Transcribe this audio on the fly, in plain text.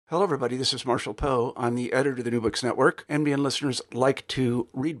Hello, everybody. This is Marshall Poe. I'm the editor of the New Books Network. NBN listeners like to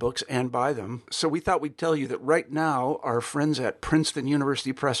read books and buy them. So we thought we'd tell you that right now, our friends at Princeton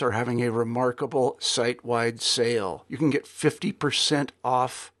University Press are having a remarkable site-wide sale. You can get 50%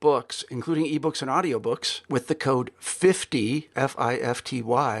 off books, including ebooks and audiobooks, with the code 50,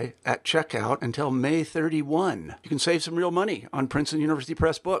 F-I-F-T-Y, at checkout until May 31. You can save some real money on Princeton University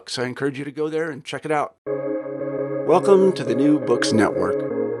Press books. I encourage you to go there and check it out. Welcome to the New Books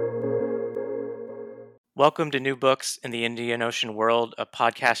Network. Welcome to New Books in the Indian Ocean World, a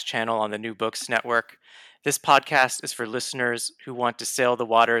podcast channel on the New Books Network. This podcast is for listeners who want to sail the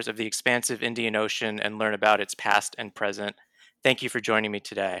waters of the expansive Indian Ocean and learn about its past and present. Thank you for joining me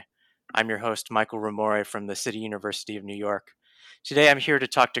today. I'm your host, Michael Ramore from the City University of New York. Today I'm here to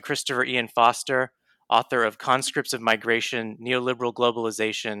talk to Christopher Ian Foster, author of Conscripts of Migration, Neoliberal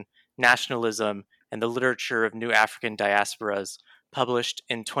Globalization, Nationalism, and the Literature of New African Diasporas, published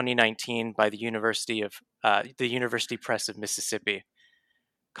in 2019 by the University Press of Mississippi.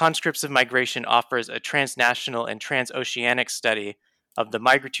 Conscripts of Migration offers a transnational and transoceanic study of the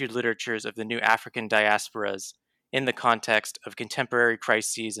migratude literatures of the new African diasporas in the context of contemporary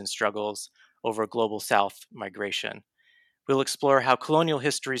crises and struggles over global South migration. We'll explore how colonial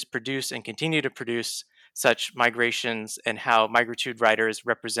histories produce and continue to produce such migrations and how migratude writers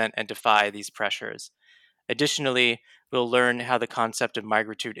represent and defy these pressures. Additionally, we'll learn how the concept of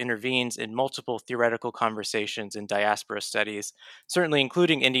migratude intervenes in multiple theoretical conversations in diaspora studies, certainly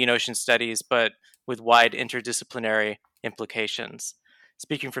including Indian Ocean studies, but with wide interdisciplinary implications.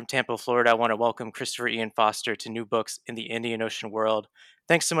 Speaking from Tampa, Florida, I want to welcome Christopher Ian Foster to New Books in the Indian Ocean World.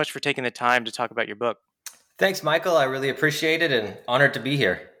 Thanks so much for taking the time to talk about your book. Thanks, Michael. I really appreciate it and honored to be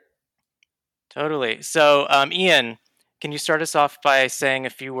here. Totally. So, Ian, can you start us off by saying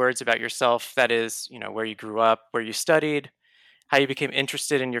a few words about yourself? That is, where you grew up, where you studied, how you became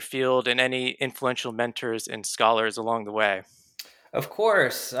interested in your field, and any influential mentors and scholars along the way. Of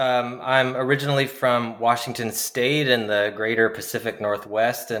course. I'm originally from Washington State in the greater Pacific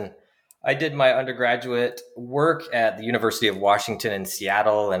Northwest, and I did my undergraduate work at the University of Washington in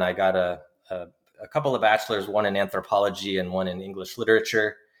Seattle, and I got a couple of bachelors, one in anthropology and one in English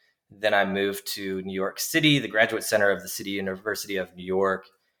literature. Then I moved to New York City, the Graduate Center of the City University of New York,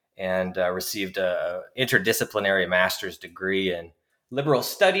 and received an interdisciplinary master's degree in liberal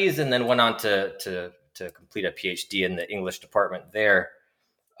studies, and then went on to complete a PhD in the English department there.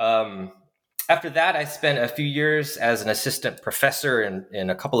 After that, I spent a few years as an assistant professor in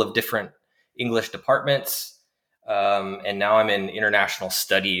a couple of different English departments, and now I'm in international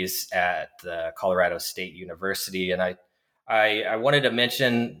studies at the Colorado State University, and I wanted to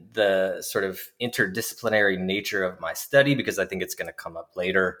mention the sort of interdisciplinary nature of my study because I think it's going to come up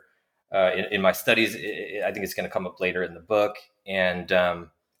later in my studies. I think it's going to come up later in the book. And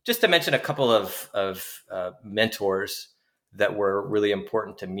just to mention a couple of mentors that were really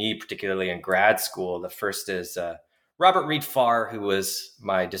important to me, particularly in grad school. The first is Robert Reed Farr, who was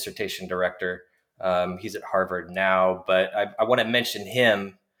my dissertation director. He's at Harvard now, but I want to mention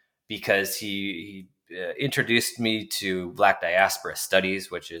him because he introduced me to Black diaspora studies,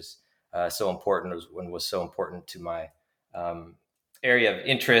 which is so important, was so important to my area of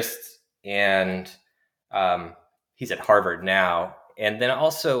interest. And he's at Harvard now. And then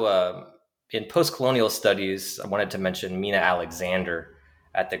also in post-colonial studies, I wanted to mention Mina Alexander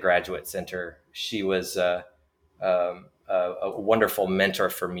at the Graduate Center. She was a wonderful mentor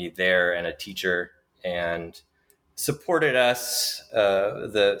for me there and a teacher, and supported us,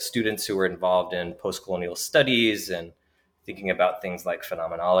 the students who were involved in post-colonial studies and thinking about things like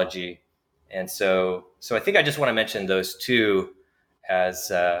phenomenology. And so I think I just want to mention those two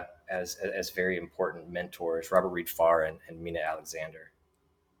as very important mentors, Robert Reed Farr and Mina Alexander.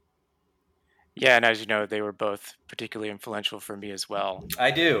 Yeah, and as you know, they were both particularly influential for me as well.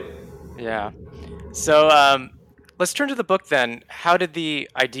 I do. Yeah. So let's turn to the book then. How did the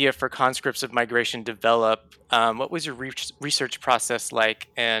idea for Conscripts of Migration develop? What was your research process like,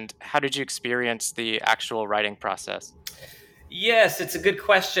 and how did you experience the actual writing process? Yes, it's a good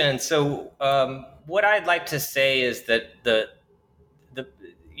question. So what I'd like to say is that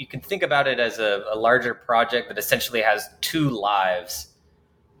you can think about it as a larger project that essentially has two lives.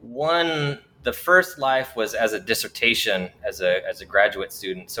 One, the first life was as a dissertation, as a graduate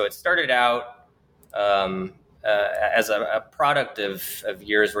student. So it started out as a product of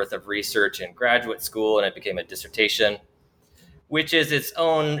years worth of research in graduate school, and it became a dissertation, which is its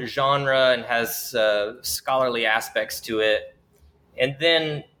own genre and has scholarly aspects to it. And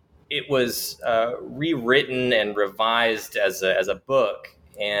then it was rewritten and revised as a book.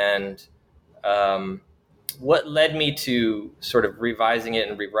 And what led me to sort of revising it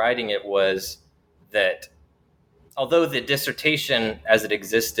and rewriting it was that although the dissertation as it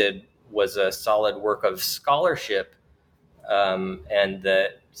existed was a solid work of scholarship, and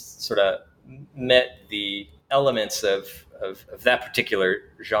that sort of met the elements of that particular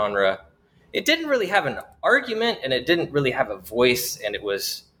genre, it didn't really have an argument and it didn't really have a voice, and it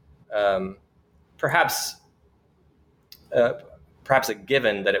was perhaps a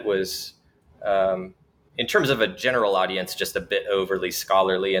given that it was, in terms of a general audience, just a bit overly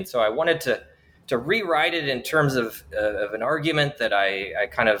scholarly. And so I wanted to rewrite it in terms of an argument that I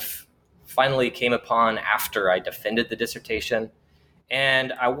kind of finally came upon after I defended the dissertation.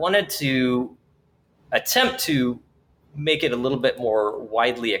 And I wanted to attempt to make it a little bit more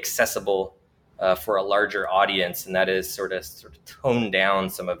widely accessible for a larger audience, and that is sort of tone down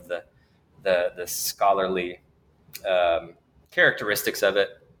some of the scholarly characteristics of it.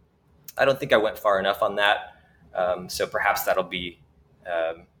 I don't think I went far enough on that, so perhaps that'll be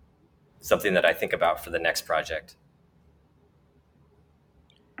something that I think about for the next project.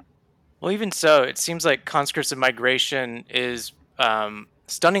 Well, even so, it seems like Conscripts of Migration is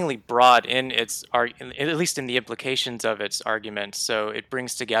stunningly broad in its at least in the implications of its argument. So it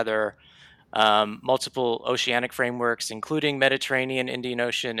brings together multiple oceanic frameworks, including Mediterranean, Indian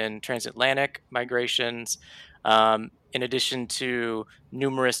Ocean, and transatlantic migrations, in addition to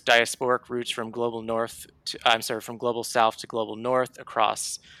numerous diasporic routes from global south to global north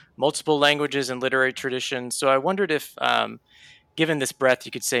across multiple languages and literary traditions. So I wondered if, given this breadth,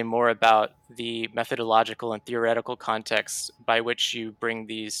 you could say more about the methodological and theoretical context by which you bring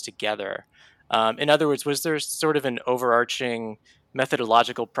these together. In other words, was there sort of an overarching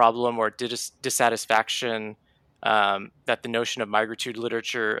methodological problem or dissatisfaction that the notion of migritude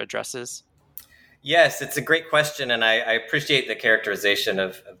literature addresses? Yes, it's a great question, and I appreciate the characterization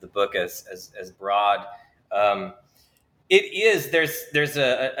of the book as broad. It is. There's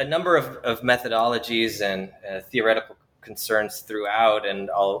a number of methodologies and theoretical concerns throughout, and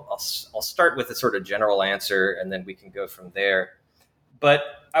I'll start with a sort of general answer, and then we can go from there. But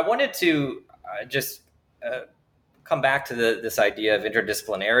I wanted to just come back to this idea of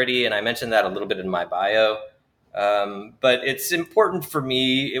interdisciplinarity, and I mentioned that a little bit in my bio. But it's important for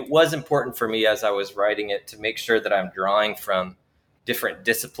me. It was important for me as I was writing it to make sure that I'm drawing from different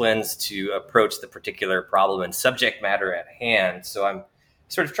disciplines to approach the particular problem and subject matter at hand. So I'm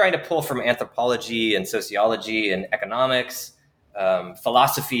sort of trying to pull from anthropology and sociology and economics,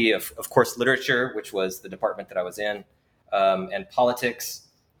 philosophy, of course, literature, which was the department that I was in, and politics.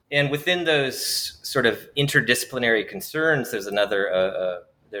 And within those sort of interdisciplinary concerns,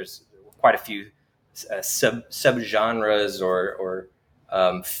 there's quite a few subgenres or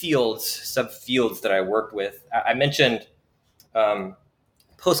subfields that I worked with. I mentioned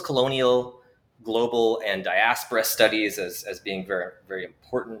post-colonial, global, and diaspora studies as being very, very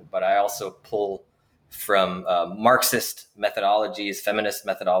important, but I also pull from Marxist methodologies, feminist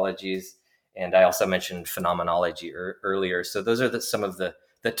methodologies, and I also mentioned phenomenology earlier. So those are some of the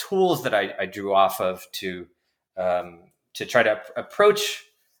tools that I drew off of to try to approach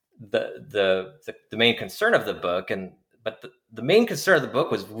the main concern of the book. But the main concern of the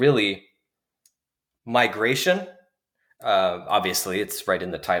book was really migration. Obviously, it's right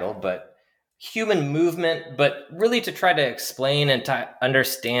in the title, but human movement, but really to try to explain and to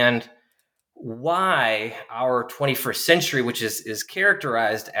understand why our 21st century, which is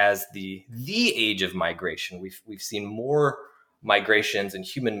characterized as the age of migration. We've seen more migrations and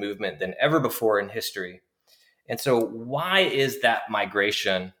human movement than ever before in history. And so why is that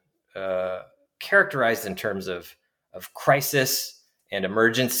migration characterized in terms of crisis and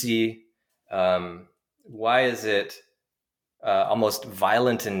emergency? Why is it almost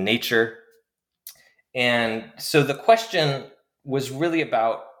violent in nature? And so the question was really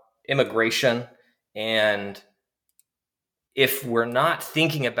about immigration. And if we're not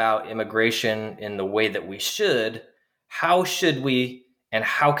thinking about immigration in the way that we should, how should we and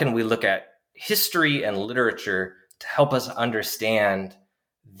how can we look at history and literature to help us understand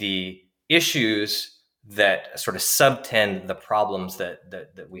the issues that sort of subtend the problems that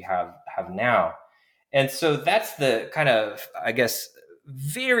we have now? And so that's the kind of, I guess,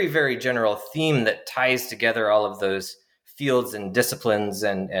 very, very general theme that ties together all of those fields and disciplines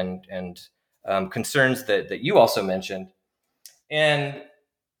and concerns that you also mentioned. And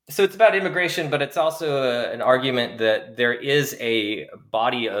so it's about immigration, but it's also an argument that there is a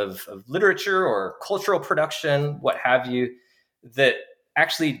body of literature or cultural production, what have you, that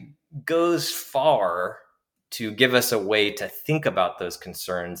actually goes far to give us a way to think about those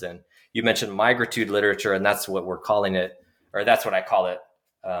concerns. And you mentioned migritude literature, and that's what we're calling it, or that's what I call it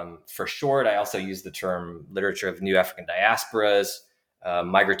For short, I also use the term literature of new African diasporas.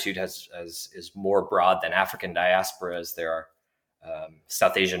 Migritude is more broad than African diasporas. There are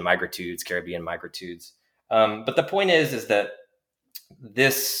South Asian migritudes, Caribbean migritudes. But the point is that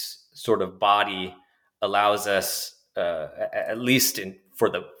this sort of body allows us, at least for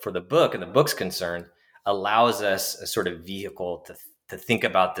the book and the book's concerned, allows us a sort of vehicle to think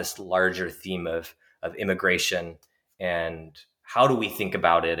about this larger theme of immigration, and how do we think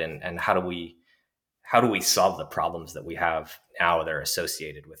about it, and how do we solve the problems that we have now that are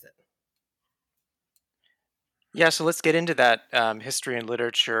associated with it. Yeah, so let's get into that history and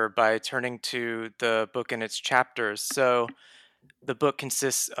literature by turning to the book and its chapters. So the book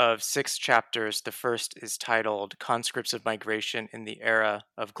consists of 6 chapters. The first is titled Conscripts of Migration in the Era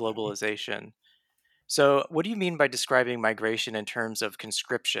of Globalization. So what do you mean by describing migration in terms of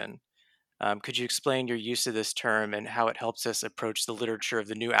conscription? Could you explain your use of this term and how it helps us approach the literature of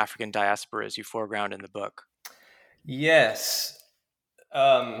the new African diasporas you foreground in the book? Yes.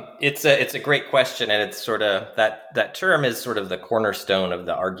 It's a great question, and it's sort of that term is sort of the cornerstone of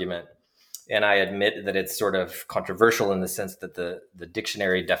the argument. And I admit that it's sort of controversial in the sense that the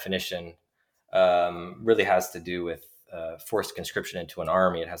dictionary definition really has to do with forced conscription into an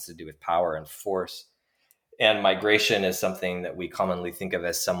army. It has to do with power and force. And migration is something that we commonly think of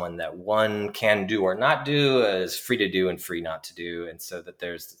as someone that one can do or not do, is free to do and free not to do. And so that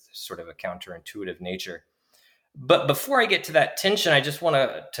there's sort of a counterintuitive nature. But before I get to that tension, I just want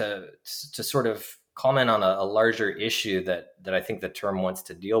to sort of comment on a larger issue that I think the term wants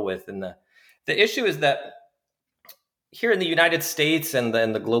to deal with. And the issue is that here in the United States and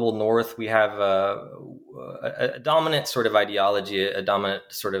in the global North, we have a dominant sort of ideology, a dominant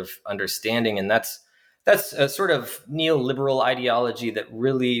sort of understanding, and that's a sort of neoliberal ideology that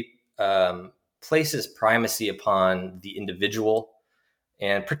really places primacy upon the individual,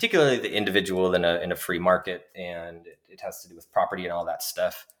 and particularly the individual in a free market, and it has to do with property and all that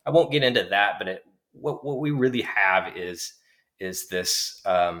stuff. I won't get into that, but what we really have is this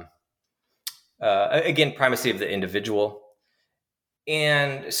again, primacy of the individual.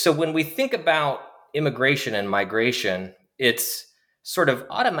 And so when we think about immigration and migration, it's sort of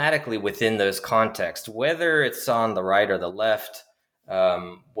automatically within those contexts, whether it's on the right or the left,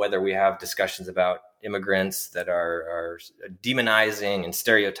 whether we have discussions about immigrants that are demonizing and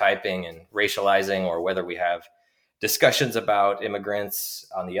stereotyping and racializing, or whether we have discussions about immigrants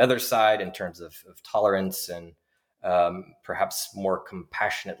on the other side in terms of tolerance and perhaps more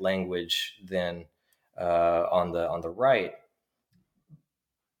compassionate language than on the right.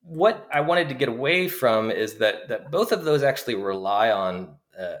 What I wanted to get away from is that both of those actually rely on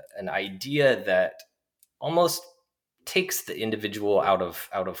an idea that almost takes the individual out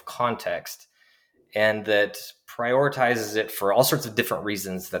of context, and that prioritizes it for all sorts of different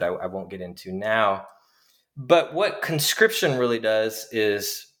reasons that I won't get into now. But what conscription really does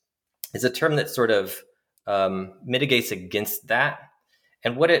is a term that sort of mitigates against that.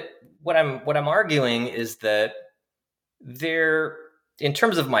 And what I'm arguing is that in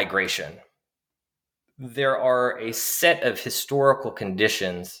terms of migration, there are a set of historical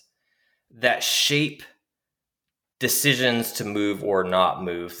conditions that shape decisions to move or not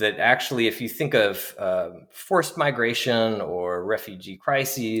move. That actually, if you think of forced migration or refugee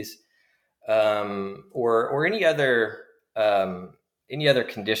crises, or any other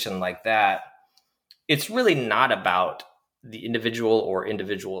condition like that, it's really not about the individual or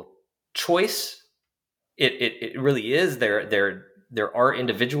individual choice. It really is. There are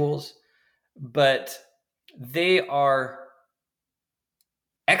individuals, but they are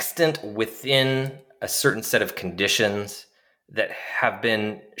extant within a certain set of conditions that have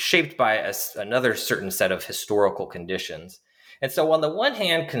been shaped by another certain set of historical conditions. And so on the one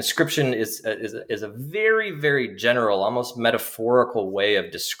hand, conscription is a very, very general, almost metaphorical way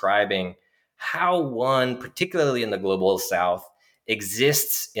of describing how one, particularly in the global South,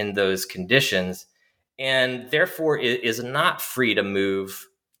 exists in those conditions, and therefore is not free to move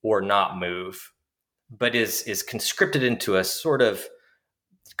or not move, but is conscripted into a sort of,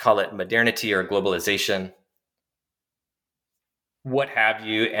 call it modernity or globalization, what have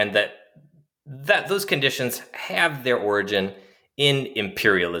you, and that those conditions have their origin in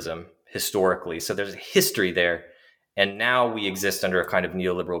imperialism historically. So there's a history there. And now we exist under a kind of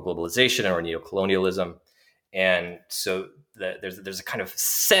neoliberal globalization or neocolonialism. And so there's a kind of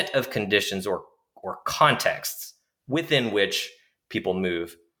set of conditions or contexts within which people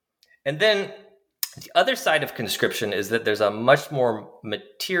move. And then the other side of conscription is that there's a much more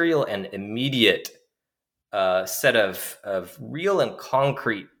material and immediate set of real and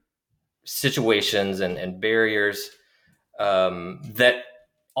concrete situations and barriers that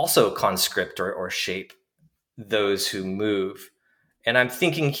also conscript or shape those who move. And I'm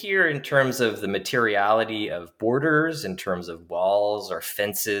thinking here in terms of the materiality of borders, in terms of walls or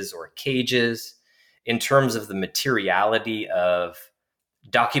fences or cages, in terms of the materiality of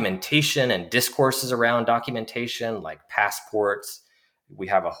documentation and discourses around documentation, like passports. We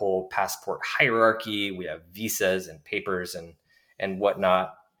have a whole passport hierarchy. We have visas and papers and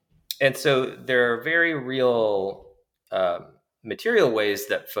whatnot. And so there are very real material ways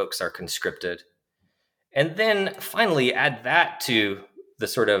that folks are conscripted. And then finally add that to the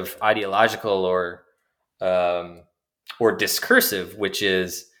sort of ideological or discursive, which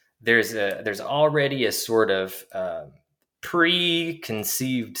is there's already a sort of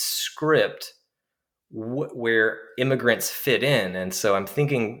preconceived script where immigrants fit in. And so I'm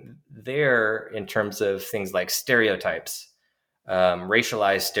thinking there in terms of things like stereotypes,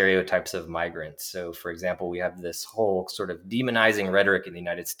 racialized stereotypes of migrants. So, for example, we have this whole sort of demonizing rhetoric in the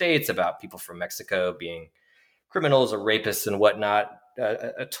United States about people from Mexico being criminals or rapists and whatnot,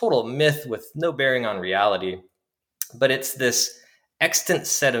 a total myth with no bearing on reality. But it's this extant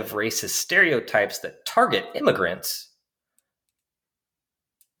set of racist stereotypes that target immigrants.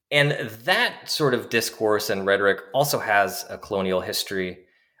 And that sort of discourse and rhetoric also has a colonial history,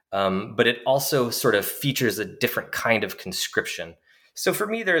 but it also sort of features a different kind of conscription. So for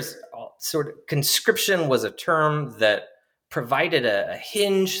me, there's sort of conscription was a term that provided a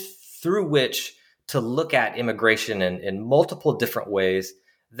hinge through which to look at immigration in multiple different ways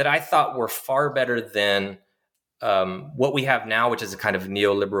that I thought were far better than what we have now, which is a kind of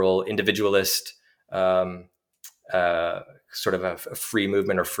neoliberal individualist sort of a free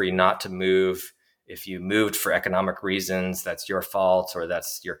movement or free not to move. If you moved for economic reasons, that's your fault or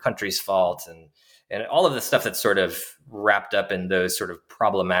that's your country's fault. And all of the stuff that's sort of wrapped up in those sort of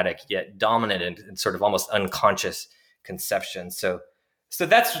problematic yet dominant and sort of almost unconscious conceptions. So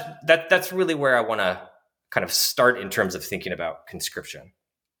that's really where I want to kind of start in terms of thinking about conscription.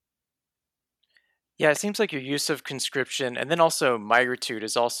 Yeah, it seems like your use of conscription and then also migritude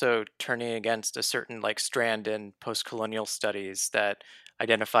is also turning against a certain like strand in post-colonial studies that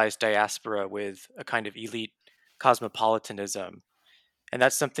identifies diaspora with a kind of elite cosmopolitanism. And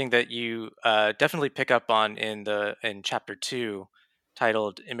that's something that you definitely pick up on in chapter 2,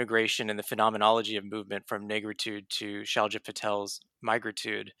 titled "Immigration and the Phenomenology of Movement from Negritude to Shalja Patel's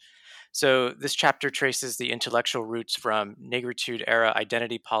Migritude." So this chapter traces the intellectual roots from negritude era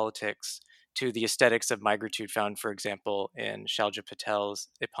identity politics to the aesthetics of migritude found, for example, in Shalja Patel's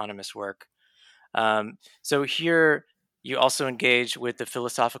eponymous work. So here you also engage with the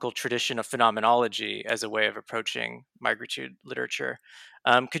philosophical tradition of phenomenology as a way of approaching migritude literature.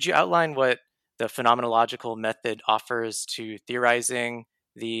 Could you outline what the phenomenological method offers to theorizing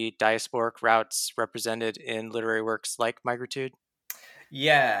the diasporic routes represented in literary works like migritude?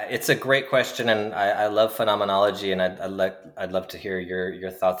 Yeah, it's a great question, and I love phenomenology, and I'd love to hear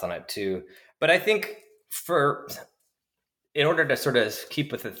your thoughts on it too. But I think in order to sort of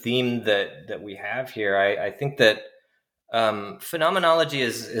keep with the theme that we have here, I think that phenomenology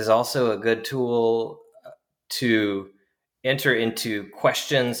is also a good tool to enter into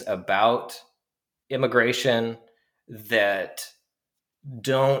questions about immigration that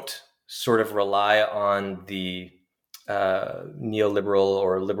don't sort of rely on the neoliberal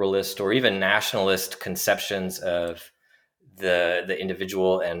or liberalist or even nationalist conceptions of the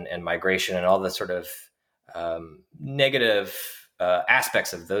individual and migration and all the sort of negative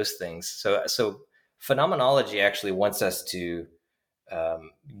aspects of those things. So phenomenology actually wants us to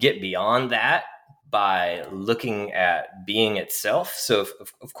get beyond that by looking at being itself. So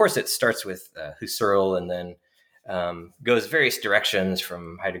of course it starts with Husserl and then goes various directions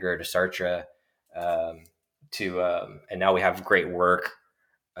from Heidegger to Sartre. And now we have great work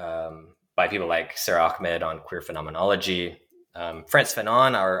by people like Sarah Ahmed on queer phenomenology. Frantz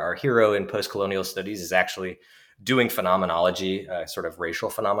Fanon, our hero in post-colonial studies, is actually doing phenomenology, sort of racial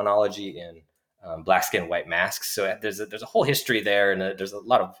phenomenology in Black Skin, White Masks. So there's a whole history there, and there's a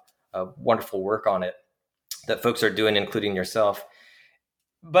lot of wonderful work on it that folks are doing, including yourself.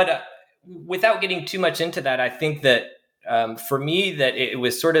 But without getting too much into that, I think that for me, that it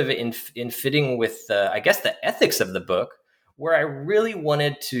was sort of in fitting with, I guess, the ethics of the book, where I really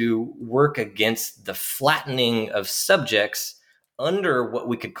wanted to work against the flattening of subjects under what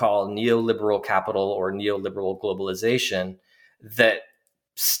we could call neoliberal capital or neoliberal globalization that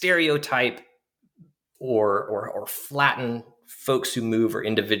stereotype or flatten folks who move or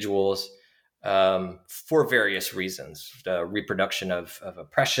individuals for various reasons, the reproduction of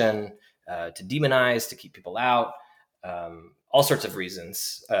oppression, to demonize, to keep people out, all sorts of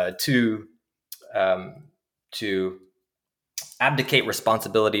reasons, to abdicate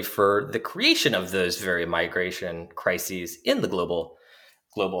responsibility for the creation of those very migration crises in the global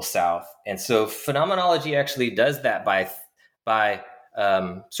South. And so phenomenology actually does that by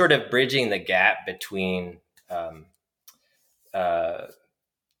sort of bridging the gap between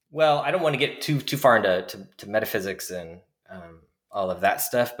well, I don't want to get too far into metaphysics and all of that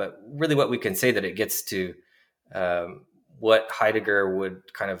stuff, but really what we can say that it gets to what Heidegger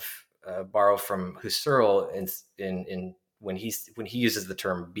would kind of borrow from Husserl in when he uses the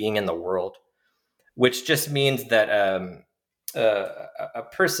term being in the world, which just means that a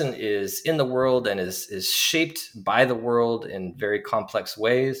person is in the world and is shaped by the world in very complex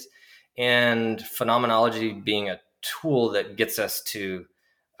ways, and phenomenology being a tool that gets us to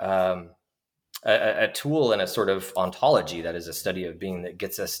a tool and a sort of ontology, that is a study of being, that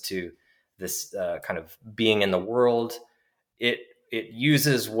gets us to this kind of being in the world. It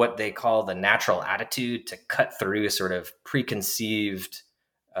uses what they call the natural attitude to cut through sort of preconceived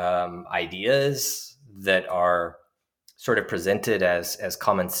ideas that are sort of presented as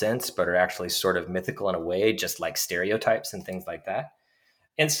common sense, but are actually sort of mythical in a way, just like stereotypes and things like that.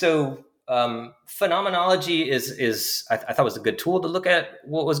 And so phenomenology is I thought was a good tool to look at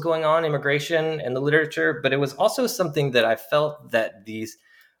what was going on in immigration and the literature, but it was also something that I felt that these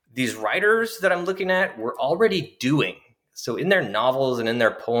writers that I'm looking at were already doing. So in their novels and in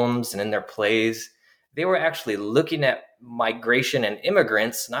their poems and in their plays, they were actually looking at migration and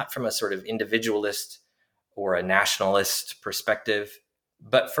immigrants, not from a sort of individualist or a nationalist perspective,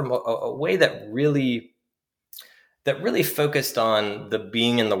 but from a way that really focused on the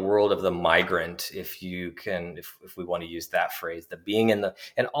being in the world of the migrant, if we want to use that phrase, the being in the,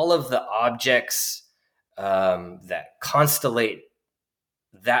 and all of the objects that constellate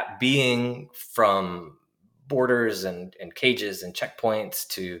that being, from borders and cages and checkpoints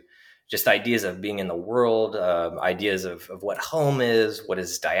to just ideas of being in the world, ideas of what home is, what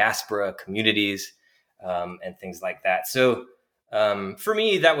is diaspora, communities, and things like that. So for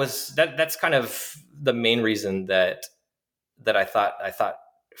me, that's kind of the main reason that I thought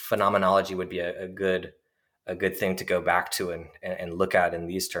phenomenology would be a good thing to go back to and look at in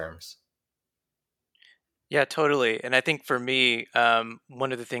these terms. Yeah, totally. And I think for me,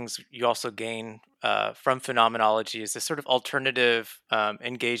 one of the things you also gain from phenomenology is this sort of alternative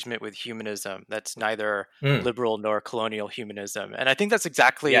engagement with humanism that's neither liberal nor colonial humanism. And I think that's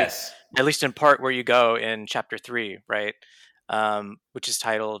exactly, yes, at least in part, where you go in chapter 3, right? Which is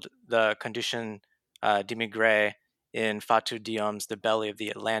titled The Condition d'Immigré in Fatou Diom's The Belly of the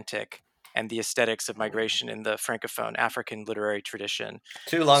Atlantic and the Aesthetics of Migration in the Francophone African Literary Tradition.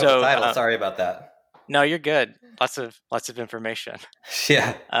 Too long of a title. Sorry about that. No, you're good. Lots of information.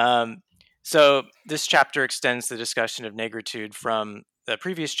 Yeah. So this chapter extends the discussion of negritude from the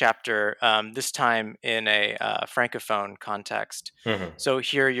previous chapter, this time in a Francophone context. Mm-hmm. So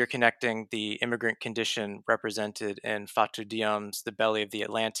here you're connecting the immigrant condition represented in Fatou Diom's The Belly of the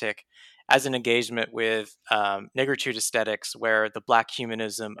Atlantic as an engagement with negritude aesthetics, where the Black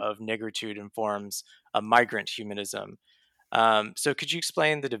humanism of negritude informs a migrant humanism. So could you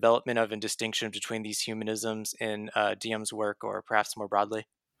explain the development of and distinction between these humanisms in Diom's work, or perhaps more broadly?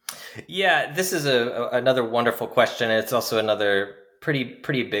 Yeah, this is another wonderful question. It's also another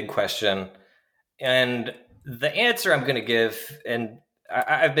pretty big question. And the answer I'm going to give, and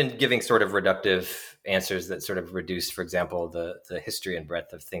I've been giving sort of reductive answers that sort of reduce, for example, the history and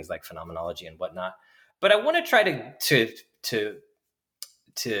breadth of things like phenomenology and whatnot. But I want to try to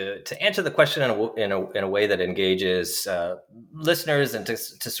answer the question in a way that engages listeners, and to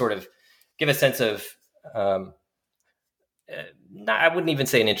sort of give a sense of I wouldn't even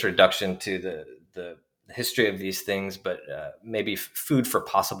say an introduction to the history of these things, but maybe food for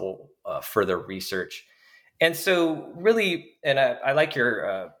possible further research. And so really, and I like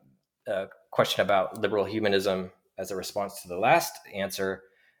your question about liberal humanism as a response to the last answer.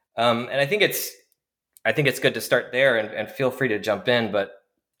 And I think it's good to start there, and feel free to jump in. But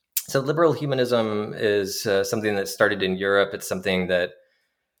so liberal humanism is something that started in Europe. It's something that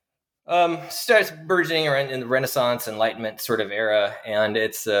starts burgeoning around in the Renaissance, Enlightenment sort of era, and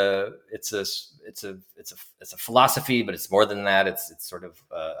it's a philosophy, but it's more than that. It's sort of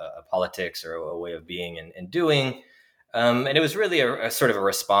a politics, or a way of being and doing, and it was really a sort of a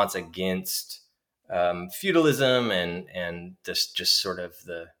response against feudalism and this just sort of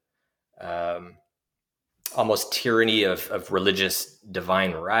the almost tyranny of religious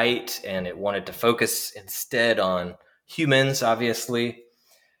divine right, and it wanted to focus instead on humans, obviously.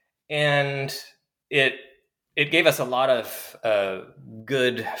 And it gave us a lot of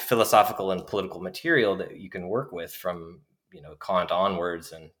good philosophical and political material that you can work with from Kant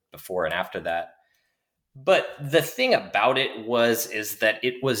onwards, and before and after that. But the thing about it is that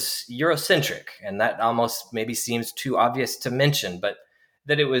it was Eurocentric, and that almost maybe seems too obvious to mention, but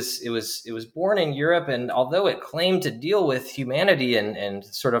that it was born in Europe, and although it claimed to deal with humanity and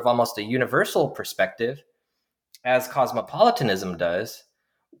sort of almost a universal perspective, as cosmopolitanism does,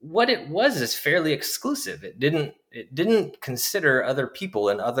 what it was is fairly exclusive. It didn't consider other people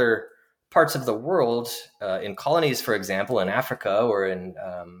in other parts of the world, in colonies, for example, in Africa or in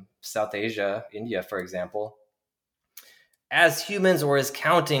South Asia, India, for example, as humans or as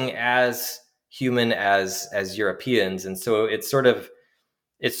counting as human as Europeans. And so it's sort of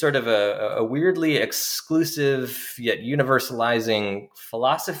a weirdly exclusive yet universalizing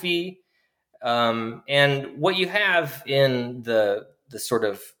philosophy. And what you have in the sort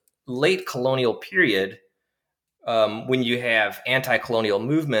of late colonial period, when you have anti-colonial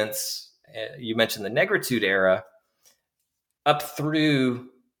movements, you mentioned the Negritude era, up through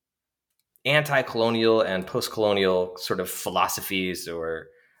anti-colonial and post-colonial sort of philosophies or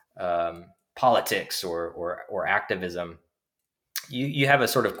politics or activism, you have a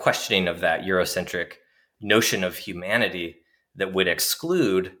sort of questioning of that Eurocentric notion of humanity that would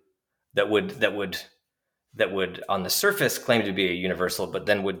exclude, that would on the surface claim to be a universal, but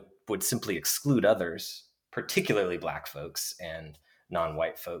then would simply exclude others, particularly Black folks and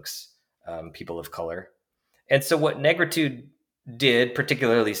non-white folks, people of color. And so what Negritude did,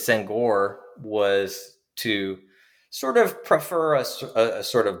 particularly Senghor, was to sort of prefer a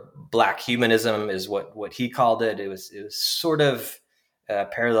sort of Black humanism, is what he called it. It was sort of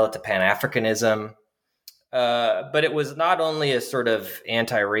parallel to Pan-Africanism. But it was not only a sort of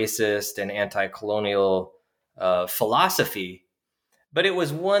anti-racist and anti-colonial philosophy, but it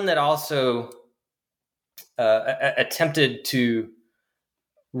was one that also attempted to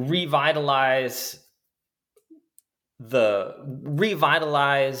revitalize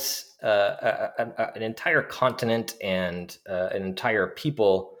an entire continent and an entire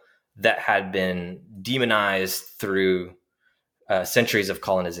people that had been demonized through centuries of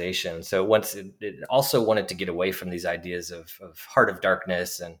colonization. So once it also wanted to get away from these ideas of heart of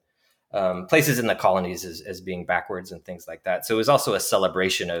darkness and places in the colonies as being backwards and things like that. So it was also a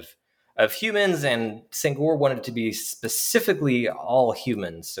celebration of humans, and Senghor wanted to be specifically all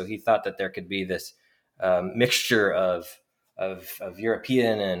humans. So he thought that there could be this mixture of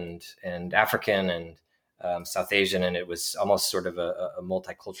European and African and South Asian, and it was almost sort of a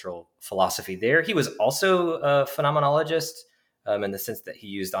multicultural philosophy there. He was also a phenomenologist, in the sense that he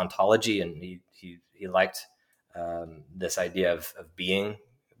used ontology, and he liked this idea of being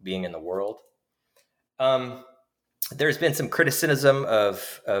in the world. There's been some criticism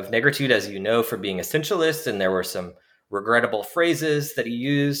of Negritude, as you know, for being essentialist, and there were some regrettable phrases that he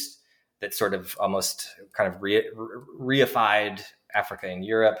used that sort of almost kind of reified Africa and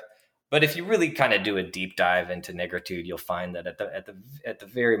Europe. But if you really kind of do a deep dive into Negritude, you'll find that at the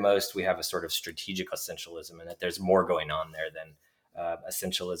very most, we have a sort of strategic essentialism, and that there's more going on there than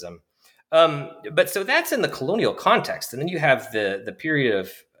essentialism. But so that's in the colonial context. And then you have the period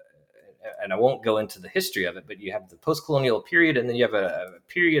of, and I won't go into the history of it, but you have the post-colonial period, and then you have a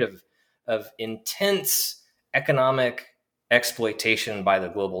period of intense economic exploitation by the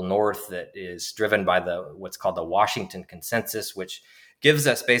global North that is driven by what's called the Washington Consensus, which gives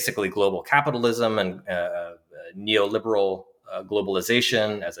us basically global capitalism and neoliberal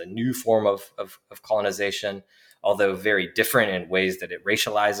globalization as a new form of colonization, although very different in ways that it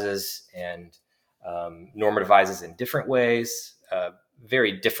racializes and normativizes in different ways,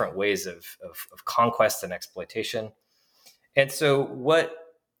 very different ways of conquest and exploitation. And so what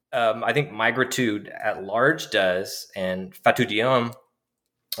I think Migritude at large does, and Fatou Guillaume,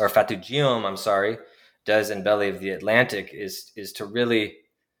 does in Belly of the Atlantic, is to really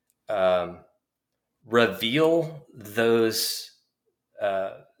reveal those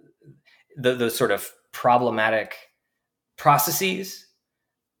sort of problematic processes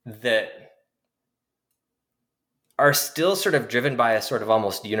that are still sort of driven by a sort of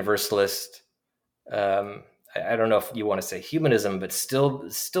almost universalist, I don't know if you want to say humanism, but still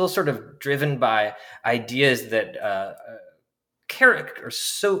sort of driven by ideas that characterize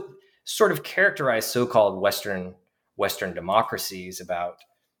so-called Western democracies about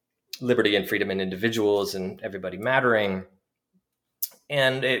liberty and freedom in individuals and everybody mattering.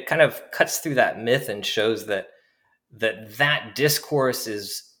 And it kind of cuts through that myth and shows that discourse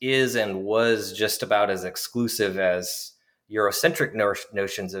is and was just about as exclusive as Eurocentric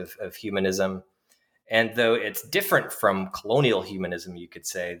notions of humanism. And though it's different from colonial humanism, you could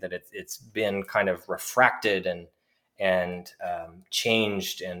say that it's been kind of refracted and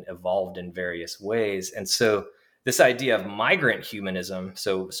changed and evolved in various ways. And so this idea of migrant humanism,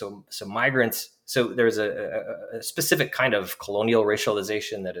 so migrants So there's a specific kind of colonial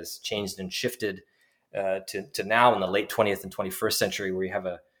racialization that has changed and shifted to now in the late 20th and 21st century, where you have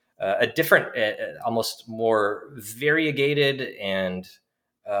a different, almost more variegated and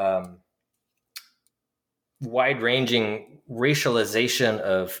wide-ranging racialization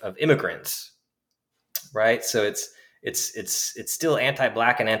of immigrants, right? So it's still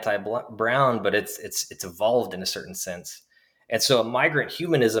anti-black and anti-brown, but it's evolved in a certain sense. And so migrant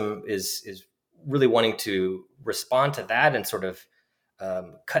humanism is really wanting to respond to that and sort of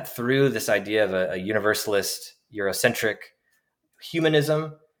cut through this idea of a universalist, Eurocentric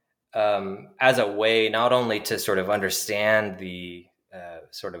humanism as a way not only to sort of understand the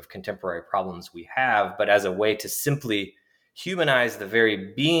sort of contemporary problems we have, but as a way to simply humanize the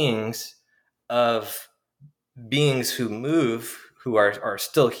very beings who move, who are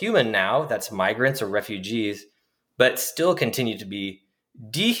still human now, that's migrants or refugees, but still continue to be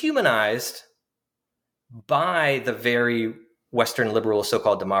dehumanized by the very Western liberal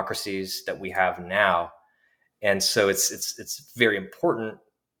so-called democracies that we have now. And so it's very important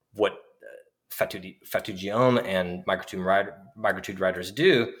what Fatou Diome and migratude writers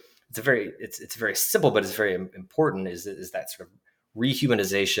do. It's very simple, but it's very important. Is that sort of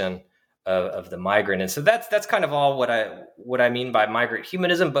rehumanization of the migrant, and so that's kind of all what I mean by migrant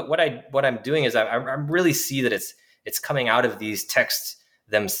humanism. But what I'm doing is I really see that it's coming out of these texts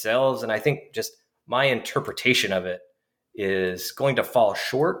themselves, and I think just my interpretation of it is going to fall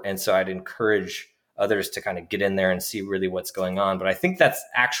short. And so I'd encourage others to kind of get in there and see really what's going on. But I think that's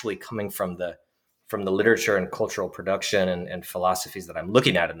actually coming from the literature and cultural production and philosophies that I'm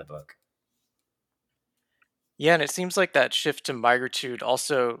looking at in the book. Yeah, and it seems like that shift to migratude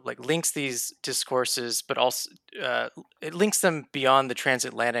also like links these discourses, but also it links them beyond the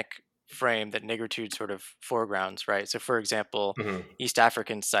transatlantic frame that nigritude sort of foregrounds, right? So, for example, East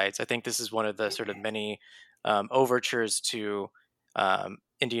African sites. I think this is one of the sort of many overtures to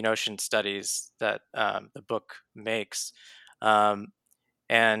Indian Ocean studies that the book makes, and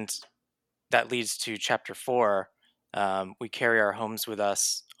that leads to chapter 4. We carry our homes with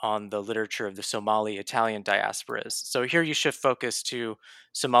us on the literature of the Somali Italian diasporas. So here you shift focus to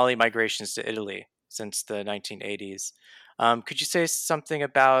Somali migrations to Italy since the 1980s. Could you say something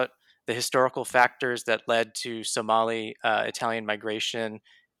about the historical factors that led to Somali Italian migration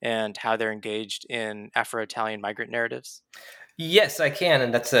and how they're engaged in Afro-Italian migrant narratives? Yes, I can,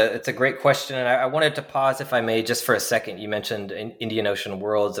 and it's a great question. And I wanted to pause, if I may, just for a second. You mentioned Indian Ocean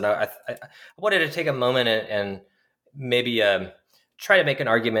Worlds, and I wanted to take a moment and maybe try to make an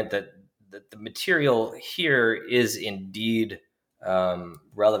argument that the material here is indeed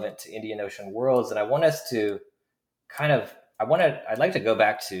relevant to Indian Ocean Worlds. And I want us to I'd like to go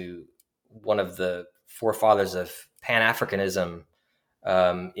back to one of the forefathers of Pan-Africanism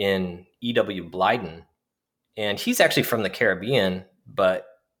in E.W. Blyden. And he's actually from the Caribbean, but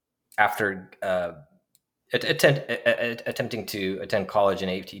after attempting to attend college in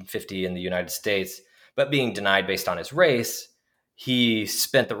 1850 in the United States, but being denied based on his race, he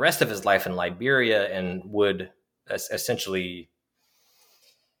spent the rest of his life in Liberia and would essentially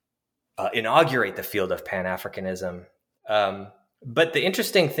inaugurate the field of Pan-Africanism. But the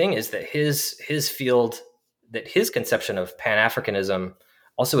interesting thing is that his field, that his conception of Pan-Africanism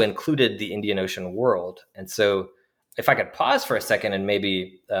also included the Indian Ocean world. And so if I could pause for a second and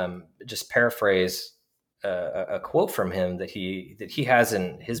maybe just paraphrase a quote from him that he has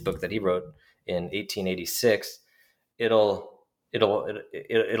in his book that he wrote in 1886, it'll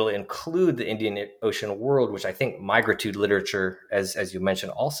include the Indian Ocean world, which I think migratude literature, as you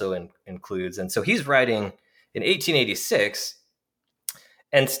mentioned, also includes. And so he's writing in 1886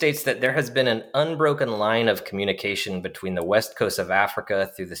 and states that there has been an unbroken line of communication between the west coast of Africa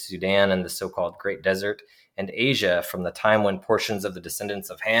through the Sudan and the so-called Great Desert and Asia from the time when portions of the descendants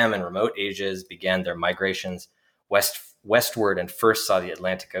of Ham and remote Asias began their migrations westward and first saw the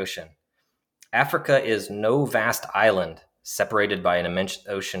Atlantic Ocean. Africa is no vast island separated by an immense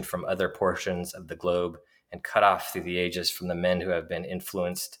ocean from other portions of the globe and cut off through the ages from the men who have been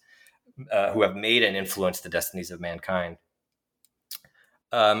influenced, who have made and influenced the destinies of mankind.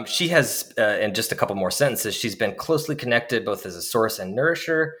 She has, in just a couple more sentences, she's been closely connected both as a source and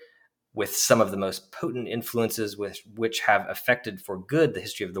nourisher with some of the most potent influences which have affected for good the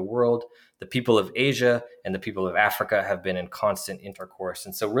history of the world. The people of Asia and the people of Africa have been in constant intercourse.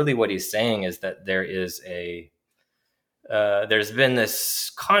 And so really what he's saying is that there's been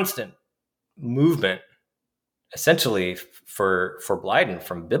this constant movement, essentially for Blyden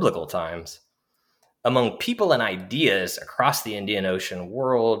from biblical times, among people and ideas across the Indian Ocean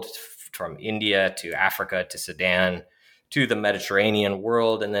world, from India to Africa to Sudan to the Mediterranean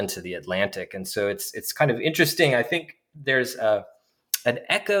world and then to the Atlantic. And so it's kind of interesting. I think there's an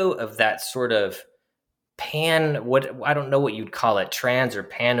echo of that sort of I don't know what you'd call it, trans or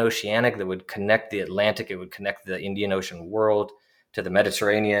pan-oceanic, that would connect the Atlantic, it would connect the Indian Ocean world to the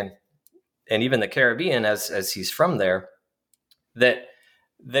Mediterranean and even the Caribbean, as he's from there, that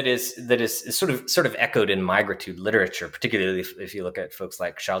is sort of echoed in migratory literature, particularly if you look at folks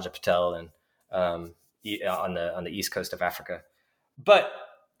like Shalja Patel and on the east coast of Africa. But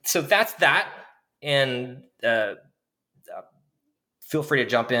so that's that, and feel free to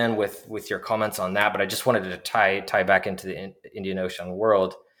jump in with your comments on that. But I just wanted to tie back into the Indian Ocean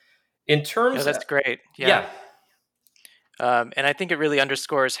world in terms. That's great. Yeah. And I think it really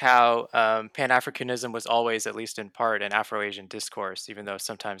underscores how Pan-Africanism was always, at least in part, an Afro-Asian discourse, even though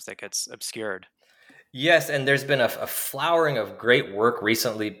sometimes that gets obscured. Yes, and there's been a flowering of great work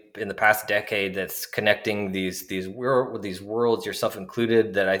recently in the past decade that's connecting these worlds, yourself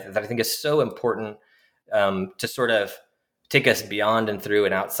included, that I think is so important to sort of take us beyond and through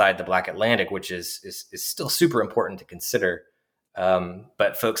and outside the Black Atlantic, which is still super important to consider.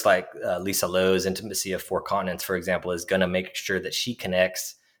 But folks like Lisa Lowe's Intimacy of Four Continents, for example, is going to make sure that she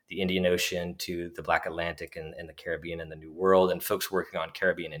connects the Indian Ocean to the Black Atlantic and the Caribbean and the New World. And folks working on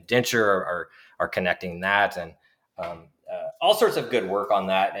Caribbean indenture are connecting that, and all sorts of good work on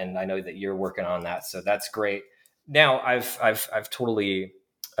that. And I know that you're working on that, so that's great. Now, I've totally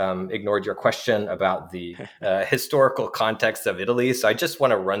ignored your question about the historical context of Italy, so I just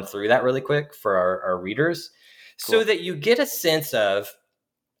want to run through that really quick for our readers. Cool. So that you get a sense of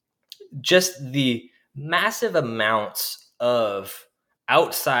just the massive amounts of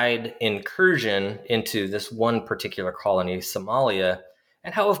outside incursion into this one particular colony, Somalia,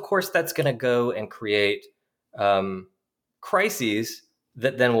 and how, of course, that's going to go and create crises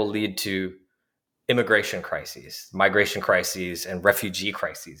that then will lead to immigration crises, migration crises, and refugee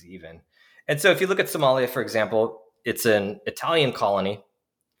crises even. And so if you look at Somalia, for example, it's an Italian colony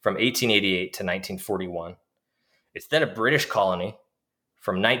from 1888 to 1941. It's then a British colony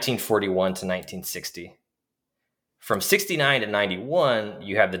from 1941 to 1960. From 69 to 91,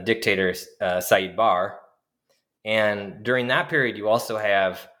 you have the dictator Said Barre. And during that period, you also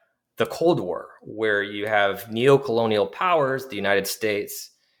have the Cold War, where you have neo-colonial powers, the United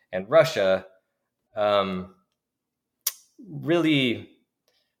States and Russia, really,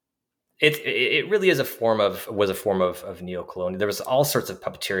 it really is was a form of neo-colonial. There was all sorts of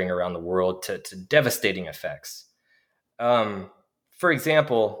puppeteering around the world to devastating effects. For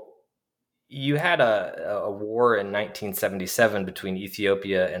example, you had a war in 1977 between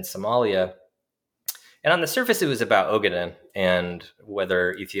Ethiopia and Somalia. And on the surface, it was about Ogaden and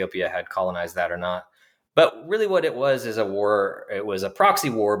whether Ethiopia had colonized that or not. But really what it was is a war. It was a proxy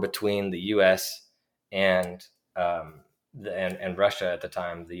war between the U.S. and Russia at the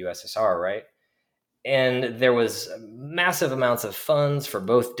time, the USSR, right? And there was massive amounts of funds for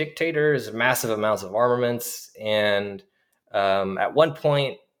both dictators, massive amounts of armaments. And at one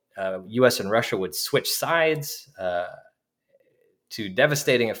point, U.S. and Russia would switch sides to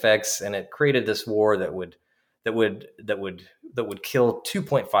devastating effects, and it created this war that would kill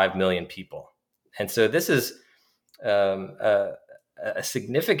 2.5 million people. And so this is a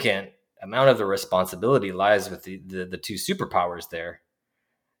significant amount of the responsibility lies with the two superpowers there.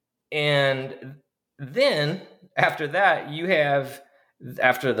 And then after that, you have,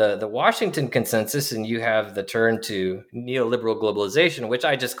 after the Washington Consensus, and you have the turn to neoliberal globalization, which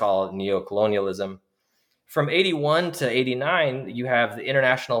I just call neocolonialism. From 81 to 89, you have the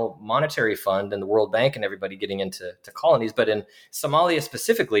International Monetary Fund and the World Bank and everybody getting into colonies. But in Somalia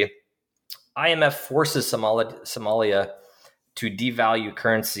specifically, IMF forces Somalia to devalue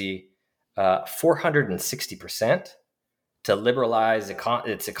currency 460%, to liberalize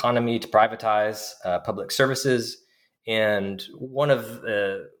its economy, to privatize public services. And one of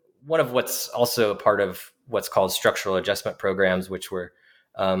what's also a part of what's called structural adjustment programs, which were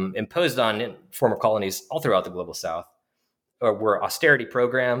imposed on former colonies all throughout the global South, or were austerity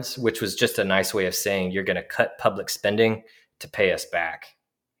programs, which was just a nice way of saying you're going to cut public spending to pay us back.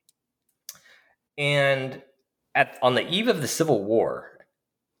 And on the eve of the Civil War,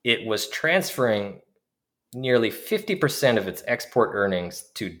 it was transferring nearly 50% of its export earnings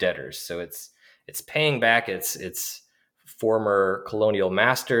to debtors. So it's paying back its former colonial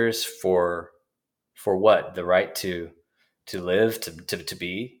masters for what? The right to live, to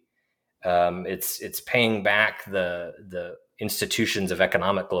be. It's paying back the institutions of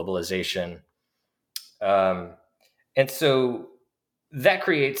economic globalization. And so that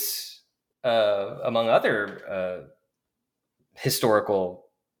creates, among other historical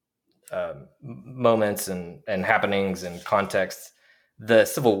moments and happenings and contexts. The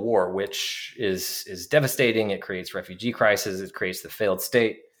Civil War, which is devastating. It creates refugee crisis. It creates the failed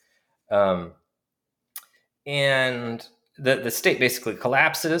state. And the state basically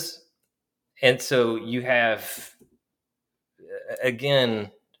collapses. And so you have,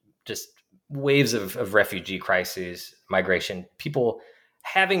 again, just waves of refugee crises, migration, people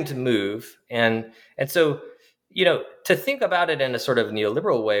having to move. And so, to think about it in a sort of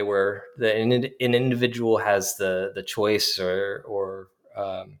neoliberal way where an individual has the choice or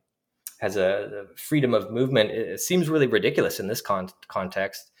has a freedom of movement, it seems really ridiculous in this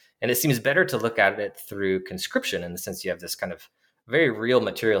context. And it seems better to look at it through conscription, in the sense you have this kind of very real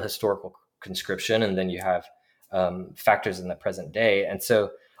material historical conscription, and then you have factors in the present day. And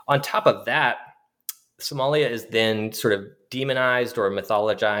so on top of that, Somalia is then sort of demonized or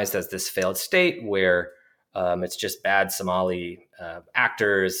mythologized as this failed state where it's just bad Somali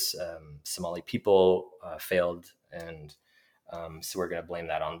actors, Somali people failed, and so we're going to blame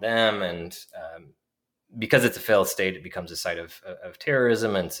that on them. And because it's a failed state, it becomes a site of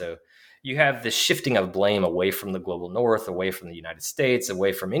terrorism. And so you have this shifting of blame away from the global north, away from the United States,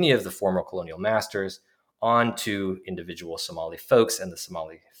 away from any of the former colonial masters, onto individual Somali folks and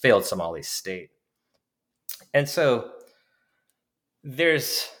the failed Somali state. And so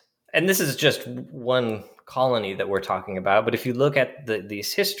and this is just one colony that we're talking about, but if you look at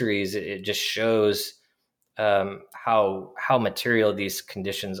these histories, it just shows how material these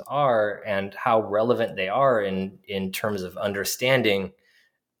conditions are and how relevant they are in terms of understanding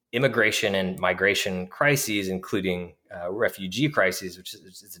immigration and migration crises, including refugee crises, which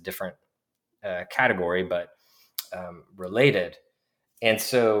is a different category, but related. And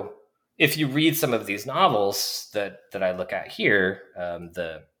so if you read some of these novels that I look at here,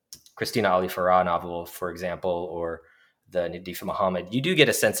 the Christina Ali Farah novel, for example, or the Nadifa Muhammad, you do get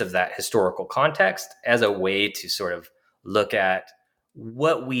a sense of that historical context as a way to sort of look at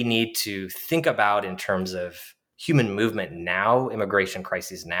what we need to think about in terms of human movement now, immigration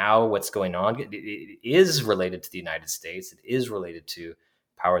crises now, what's going on. It is related to the United States. It is related to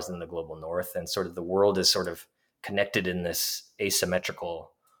powers in the global north, and sort of the world is sort of connected in this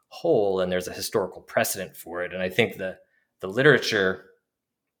asymmetrical whole, and there's a historical precedent for it. And I think the literature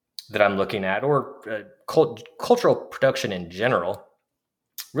that I'm looking at, or cultural production in general,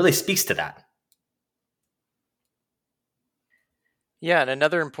 really speaks to that. Yeah, and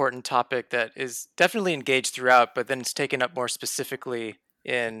another important topic that is definitely engaged throughout, but then it's taken up more specifically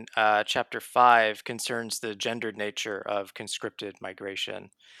in Chapter 5, concerns the gendered nature of conscripted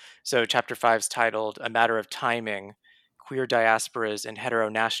migration. So Chapter 5 is titled A Matter of Timing, Queer Diasporas and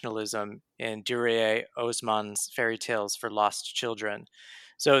Heteronationalism in Duryea Osman's Fairy Tales for Lost Children.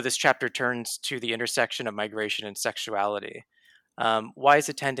 So this chapter turns to the intersection of migration and sexuality. Why is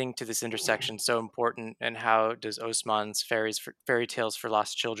attending to this intersection so important, and how does Osman's Fairy Tales for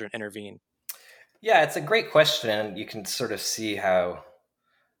Lost Children intervene? Yeah, it's a great question, and you can sort of see how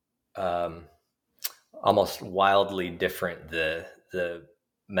almost wildly different the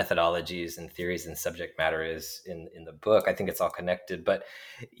methodologies and theories and subject matter is in the book. I think it's all connected, but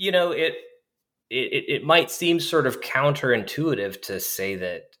it might seem sort of counterintuitive to say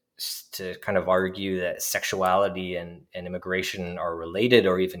that, to kind of argue that sexuality and immigration are related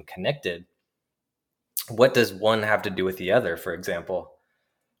or even connected. What does one have to do with the other, for example?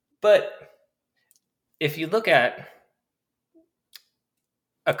 But if you look at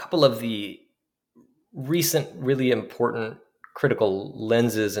a couple of the recent really important critical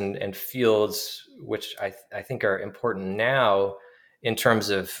lenses and fields, which I think are important now in terms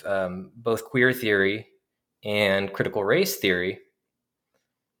of both queer theory and critical race theory,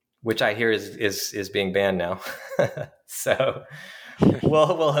 which I hear is being banned now. So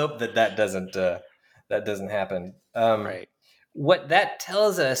we'll hope that doesn't happen. Right. What that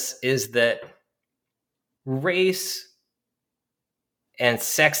tells us is that race and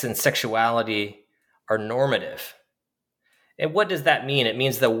sex and sexuality are normative. And what does that mean? It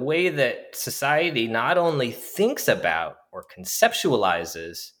means the way that society not only thinks about or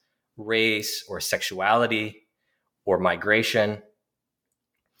conceptualizes race or sexuality or migration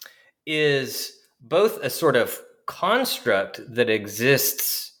is both a sort of construct that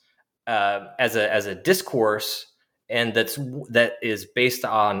exists as a discourse, and that is based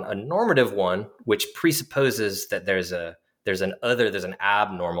on a normative one, which presupposes that there's an other, there's an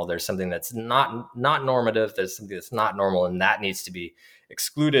abnormal, there's something that's not normative, there's something that's not normal, and that needs to be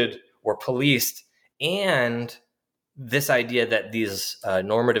excluded or policed. And this idea that these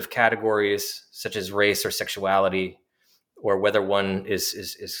normative categories, such as race or sexuality, or whether one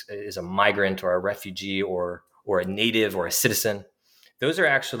is a migrant or a refugee or a native or a citizen, those are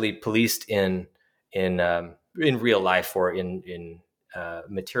actually policed in real life or in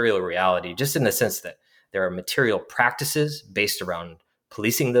material reality, just in the sense that there are material practices based around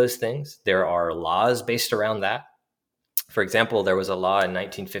policing those things. There are laws based around that. For example, there was a law in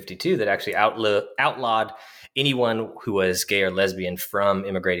 1952 that actually outlawed anyone who was gay or lesbian from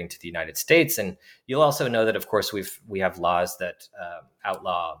immigrating to the United States. And you'll also know that, of course, we have laws that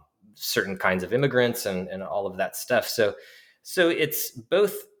outlaw certain kinds of immigrants and all of that stuff. So it's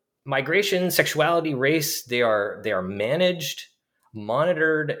both migration, sexuality, race. They are managed,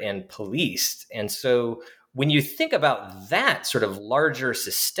 monitored, and policed. And so when you think about that sort of larger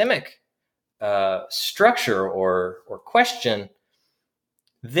systemic structure or question,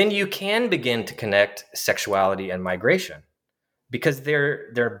 then you can begin to connect sexuality and migration, because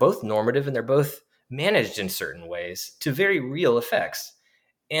they're both normative and they're both managed in certain ways to very real effects.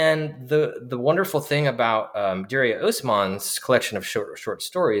 And the wonderful thing about Dirya Osman's collection of short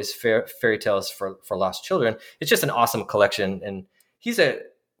stories, Fairy Tales for Lost Children, it's just an awesome collection. And he's a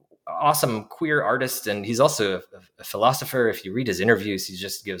awesome queer artist, and he's also a philosopher. If you read his interviews, he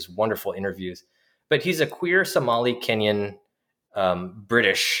just gives wonderful interviews. But he's a queer Somali Kenyan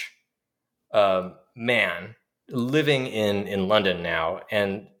British man living in London now,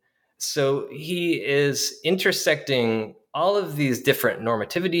 and so he is intersecting all of these different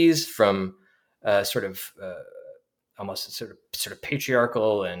normativities from almost sort of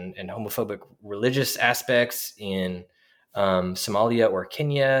patriarchal and homophobic religious aspects in Somalia or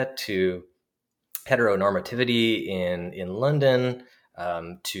Kenya, to heteronormativity in London,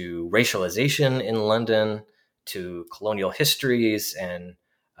 to racialization in London, to colonial histories and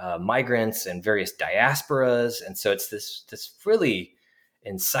migrants and various diasporas. And so it's this really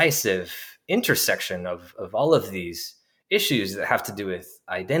incisive intersection of all of these issues that have to do with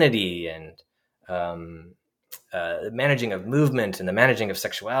identity and the managing of movement and the managing of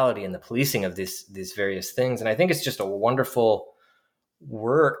sexuality and the policing of these various things. And I think it's just a wonderful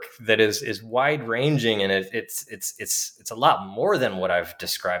work that is wide ranging, and it's a lot more than what I've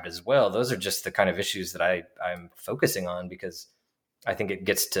described as well. Those are just the kind of issues that I'm focusing on, because I think it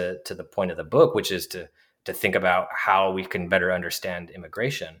gets to the point of the book, which is to think about how we can better understand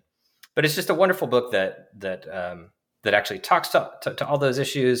immigration. But it's just a wonderful book that actually talks to all those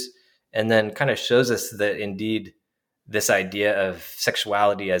issues, and then kind of shows us that indeed this idea of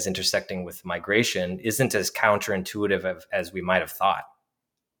sexuality as intersecting with migration isn't as counterintuitive as we might have thought.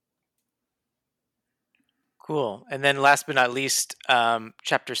 Cool. And then last but not least,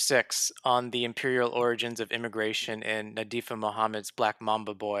 chapter 6 on the imperial origins of immigration in Nadifa Mohammed's Black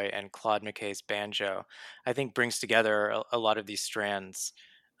Mamba Boy and Claude McKay's Banjo, I think brings together a lot of these strands.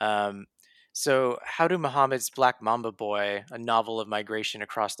 So how do Mohammed's Black Mamba Boy, a novel of migration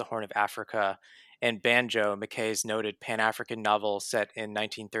across the Horn of Africa, and Banjo, McKay's noted Pan-African novel set in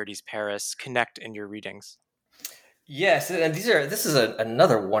 1930s Paris, connect in your readings? Yes, and this is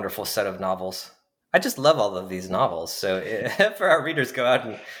another wonderful set of novels. I just love all of these novels. So for our readers, go out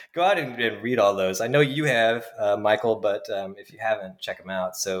and read all those. I know you have, Michael, but if you haven't, check them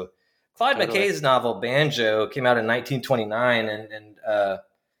out. So Claude McKay's novel Banjo came out in 1929, and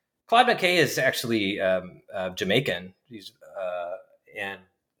Claude McKay is actually Jamaican. He's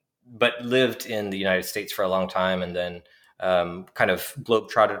but lived in the United States for a long time, and then kind of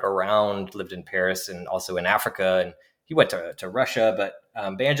globetrotted around, lived in Paris and also in Africa, and he went to Russia. But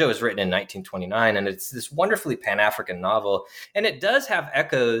Banjo was written in 1929, and it's this wonderfully Pan-African novel, and it does have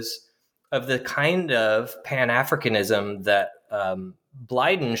echoes of the kind of Pan-Africanism that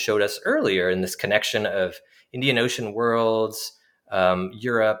Blyden showed us earlier, in this connection of Indian Ocean worlds,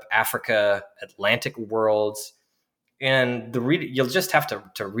 Europe, Africa, Atlantic worlds. And you'll just have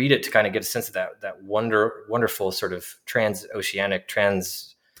to read it to kind of get a sense of that wonderful sort of transoceanic,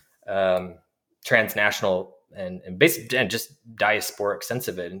 transnational and basic and just diasporic sense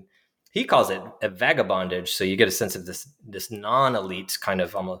of it. And he calls it a vagabondage. So you get a sense of this non-elite kind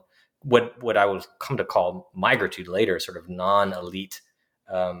of almost what I will come to call migratude later, sort of non-elite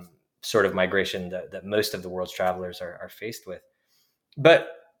sort of migration that most of the world's travelers are faced with.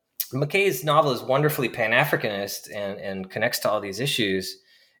 But McKay's novel is wonderfully Pan-Africanist and connects to all these issues,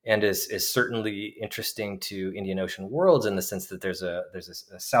 and is certainly interesting to Indian Ocean worlds in the sense that there's a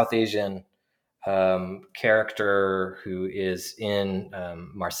South Asian character who is in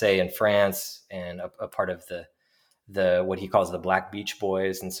Marseille in France, and a part of the what he calls the Black Beach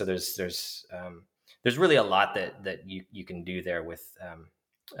Boys. And so there's really a lot that you can do there with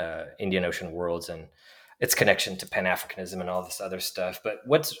Indian Ocean worlds and its connection to Pan-Africanism and all this other stuff. But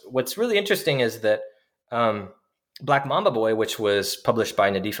what's really interesting is that Black Mamba Boy, which was published by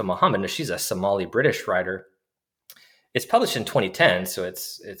Nadifa Mohammed, she's a Somali British writer, It's published in 2010, so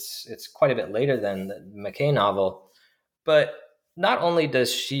it's quite a bit later than the McKay novel. But not only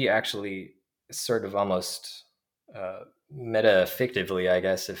does she actually sort of almost meta-fictively, I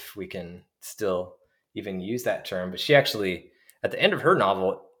guess, if we can still even use that term, but she actually, at the end of her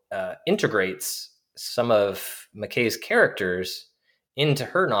novel, integrates some of McKay's characters into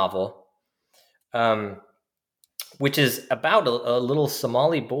her novel, which is about a little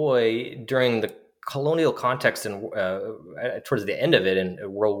Somali boy during the colonial context and towards the end of it in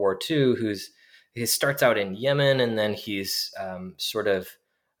World War II, he starts out in Yemen, and then he's sort of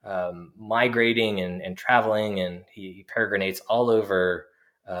migrating and traveling, and he peregrinates all over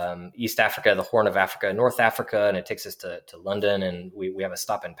East Africa, the Horn of Africa, North Africa, and it takes us to London, and we have a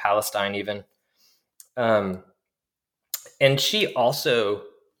stop in Palestine even. And she also,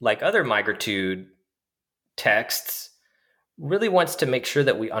 like other migratude texts, really wants to make sure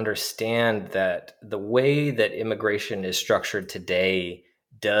that we understand that the way that immigration is structured today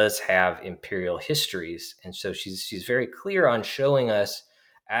does have imperial histories. And so she's very clear on showing us,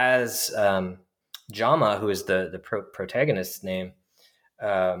 as Jama, who is the protagonist's name,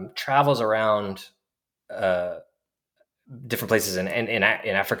 travels around different places in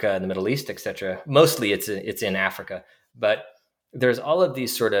Africa and the Middle East, etc. Mostly it's in Africa, but there's all of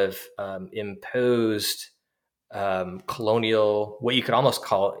these sort of imposed colonial, what you could almost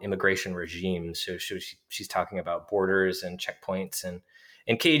call immigration regimes. So she's talking about borders and checkpoints and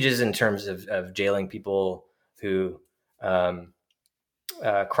cages in terms of jailing people who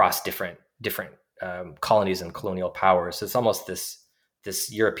cross different colonies and colonial powers. So it's almost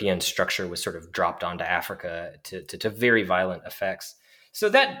this European structure was sort of dropped onto Africa to very violent effects. So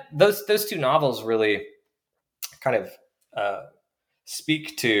that those two novels really kind of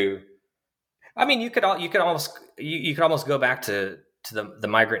speak to. I mean, you could almost go back to the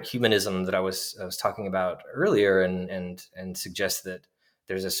migrant humanism that I was talking about earlier, and suggest that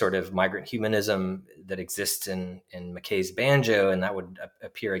there's a sort of migrant humanism that exists in McKay's Banjo, and that would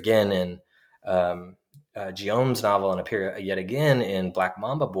appear again in Guillaume's novel and appear yet again in Black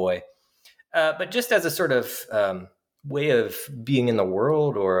Mamba Boy. But just as a sort of way of being in the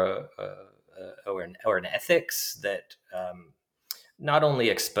world, or an ethics that not only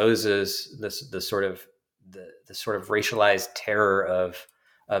exposes the sort of racialized terror of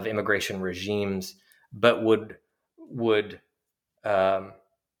immigration regimes, but would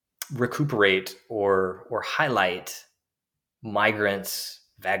recuperate or highlight migrants,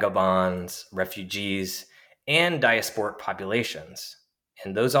 vagabonds, refugees, and diasporic populations.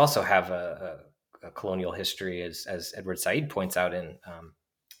 And those also have a colonial history, as Edward Said points out in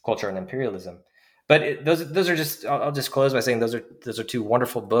Culture and Imperialism. But those are just, I'll just close by saying those are two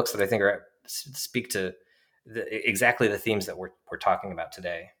wonderful books that I think speak to exactly the themes that we're talking about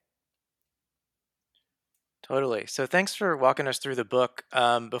today. Totally. So thanks for walking us through the book.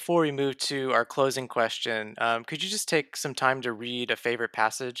 Before we move to our closing question, could you just take some time to read a favorite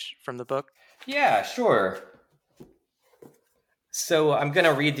passage from the book? Yeah, sure. So I'm going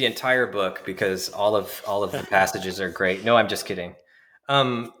to read the entire book because all of the passages are great. No, I'm just kidding.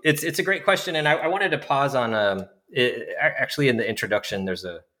 It's a great question, and I wanted to pause on actually in the introduction. There's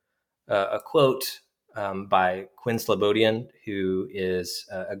a quote by Quinn Slobodian, who is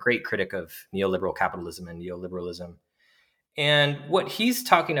a great critic of neoliberal capitalism and neoliberalism, and what he's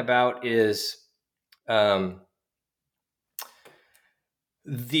talking about is in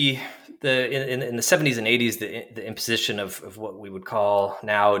the 70s and 80s, the imposition of what we would call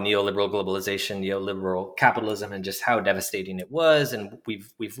now neoliberal globalization, neoliberal capitalism, and just how devastating it was. And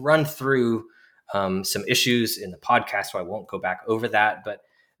we've run through some issues in the podcast, so I won't go back over that. But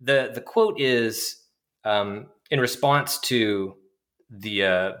the quote is in response to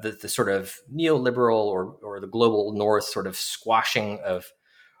the sort of neoliberal or the global north sort of squashing of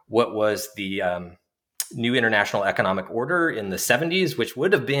what was the new international economic order in the 70s, which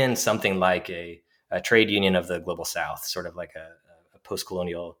would have been something like a trade union of the global south, sort of like a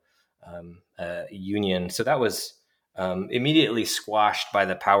post-colonial union. So that was immediately squashed by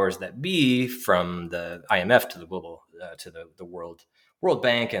the powers that be, from the IMF to the global to the World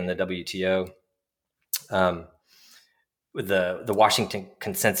Bank and the WTO. With the Washington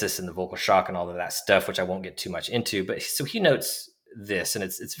Consensus and the Volcker Shock and all of that stuff, which I won't get too much into. But so he notes this, and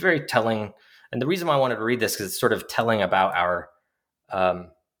it's very telling. And the reason why I wanted to read this, because it's sort of telling about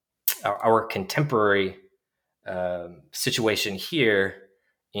our contemporary situation here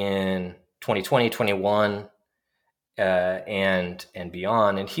in 2020, 21, and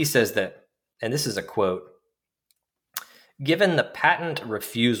beyond. And he says that, and this is a quote: "Given the patent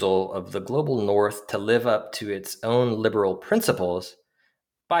refusal of the global north to live up to its own liberal principles,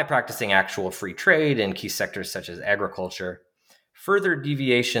 by practicing actual free trade in key sectors such as agriculture. Further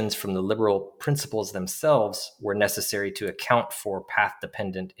deviations from the liberal principles themselves were necessary to account for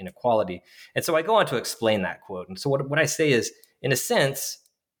path-dependent inequality. And so I go on to explain that quote. And so what I say is, in a sense,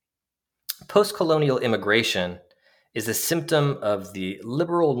 post-colonial immigration is a symptom of the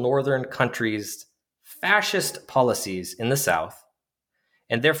liberal northern countries' fascist policies in the South,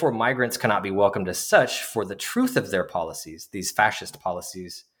 and therefore migrants cannot be welcomed as such, for the truth of their policies, these fascist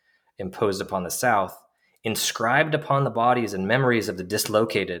policies imposed upon the South, inscribed upon the bodies and memories of the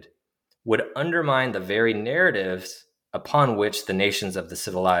dislocated, would undermine the very narratives upon which the nations of the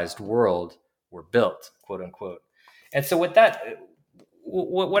civilized world were built, quote unquote. And so with that,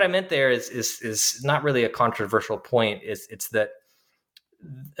 what I meant there is not really a controversial point. It's that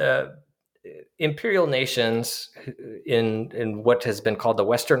imperial nations in what has been called the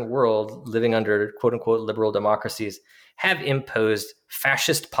Western world, living under quote unquote liberal democracies, have imposed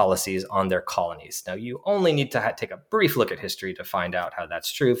fascist policies on their colonies. Now, you only need to take a brief look at history to find out how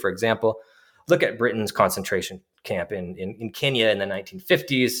that's true. For example, look at Britain's concentration camp in Kenya in the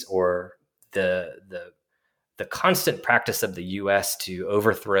 1950s, or the constant practice of the U.S. to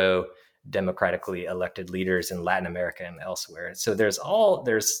overthrow democratically elected leaders in Latin America and elsewhere. So there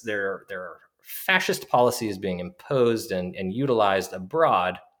are fascist policies being imposed and utilized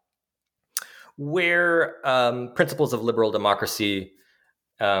abroad, where principles of liberal democracy,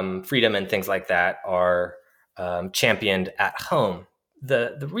 freedom, and things like that are championed at home.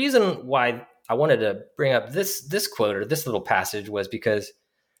 The reason why I wanted to bring up this quote or this little passage was because,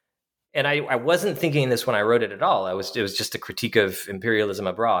 and I wasn't thinking this when I wrote it at all. It was just a critique of imperialism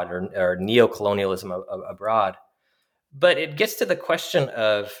abroad or neo-colonialism abroad. But it gets to the question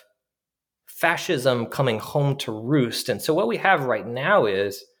of fascism coming home to roost. And so what we have right now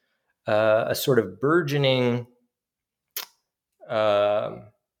is a sort of burgeoning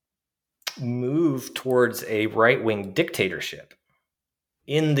move towards a right-wing dictatorship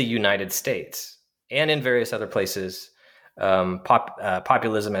in the United States and in various other places.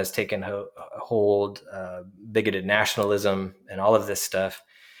 Populism has taken hold, bigoted nationalism, and all of this stuff.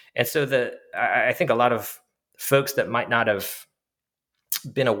 And so I think a lot of folks that might not have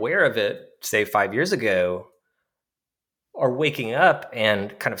been aware of it, say 5 years ago, are waking up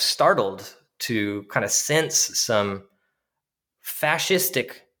and kind of startled to kind of sense some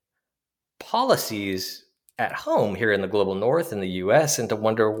fascistic policies at home here in the global north in the US, and to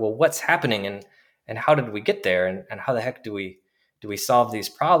wonder, well, what's happening and how did we get there, and how the heck do we solve these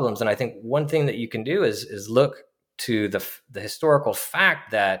problems? And I think one thing that you can do is look to the historical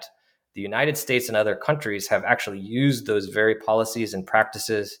fact that the United States and other countries have actually used those very policies and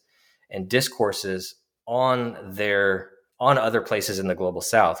practices and discourses on other places in the global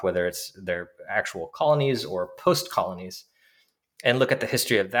South, whether it's their actual colonies or post-colonies, and look at the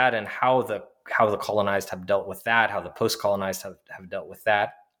history of that and how the colonized have dealt with that, how the post-colonized have dealt with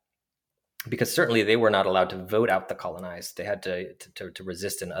that. Because certainly they were not allowed to vote out the colonized. They had to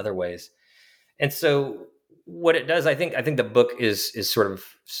resist in other ways. And so what it does, I think the book is sort of,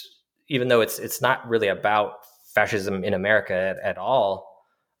 even though it's not really about fascism in America at all,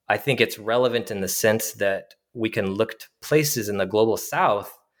 I think it's relevant in the sense that we can look to places in the global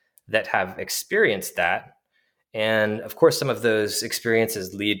South that have experienced that. And of course, some of those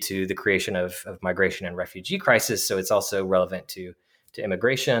experiences lead to the creation of migration and refugee crisis. So it's also relevant to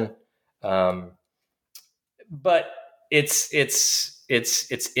immigration. But it's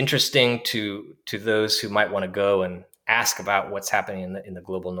interesting to those who might want to go and ask about what's happening in the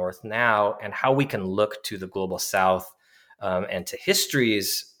global North now, and how we can look to the global South and to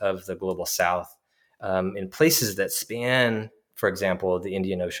histories of the global South in places that span, for example, the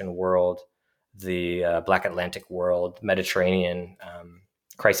Indian Ocean world, the Black Atlantic world, Mediterranean,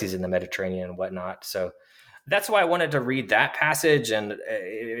 crises in the Mediterranean and whatnot. So that's why I wanted to read that passage, and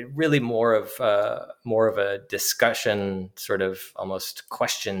really more of a discussion, sort of almost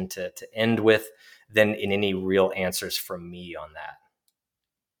question to end with, than in any real answers from me on that.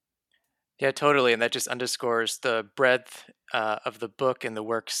 Yeah, totally. And that just underscores the breadth of the book and the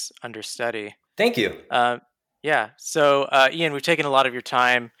works under study. Thank you. Yeah. So, Ian, we've taken a lot of your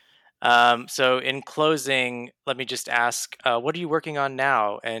time. So in closing, let me just ask, what are you working on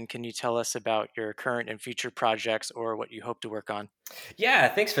now? And can you tell us about your current and future projects, or what you hope to work on? Yeah,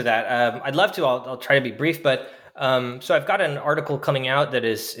 thanks for that. I'd love to. I'll try to be brief, but so I've got an article coming out that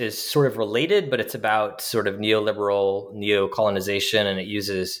is sort of related, but it's about sort of neoliberal neo-colonization, and it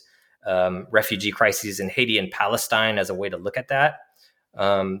uses refugee crises in Haiti and Palestine as a way to look at that.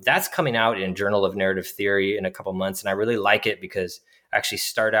 That's coming out in Journal of Narrative Theory in a couple months, and I really like it because I actually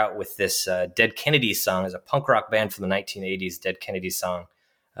start out with this Dead Kennedys song. As a punk rock band from the 1980s, Dead Kennedys song,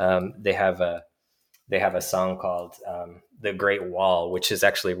 They have a song called "The Great Wall," which is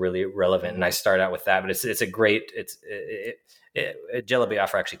actually really relevant. And I start out with that, but it's a great Jello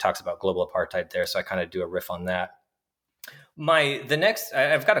Biafra actually talks about global apartheid there, so I kind of do a riff on that.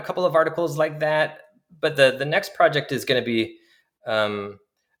 I've got a couple of articles like that, but the next project is going to be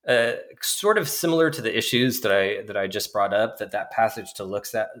sort of similar to the issues that I just brought up. That passage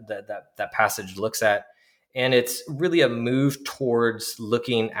looks at, and it's really a move towards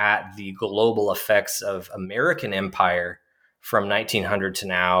looking at the global effects of American empire from 1900 to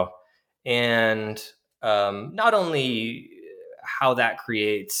now, and not only how that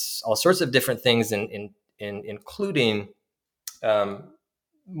creates all sorts of different things, including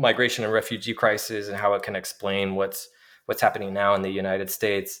migration and refugee crisis, and how it can explain what's happening now in the United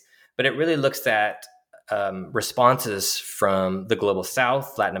States. But it really looks at responses from the global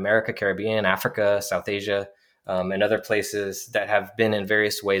South, Latin America, Caribbean, Africa, South Asia, and other places that have been in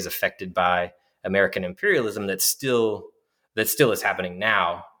various ways affected by American imperialism that still is happening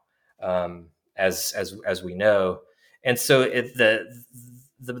now, as we know. And so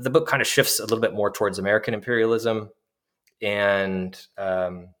the book kind of shifts a little bit more towards American imperialism, and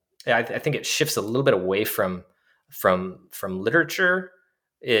I think it shifts a little bit away from literature.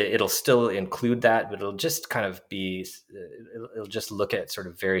 It'll still include that, but it'll just kind of it'll just look at sort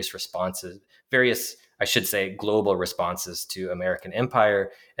of I should say, global responses to American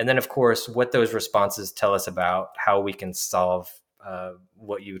empire. And then, of course, what those responses tell us about how we can solve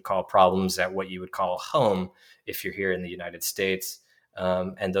what you would call problems at what you would call home if you're here in the United States.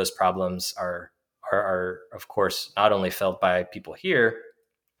 And those problems are, of course, not only felt by people here,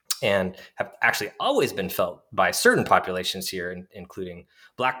 and have actually always been felt by certain populations here, including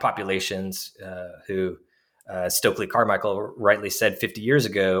Black populations, who Stokely Carmichael rightly said 50 years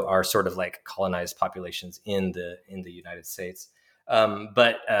ago are sort of like colonized populations in the United States,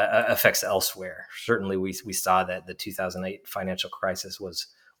 but effects elsewhere. Certainly, we saw that the 2008 financial crisis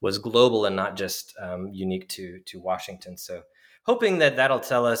was global and not just unique to Washington. So, hoping that that'll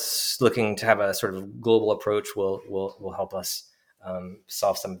tell us, looking to have a sort of global approach will help us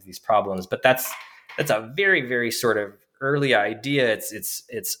solve some of these problems. But that's a very, very sort of early idea.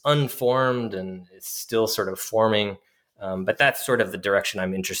 It's unformed and it's still sort of forming. But that's sort of the direction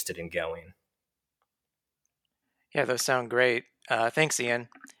I'm interested in going. Yeah, those sound great. Thanks, Ian.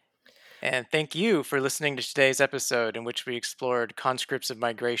 And thank you for listening to today's episode, in which we explored conscripts of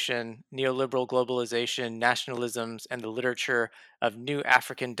migration, neoliberal globalization, nationalisms, and the literature of new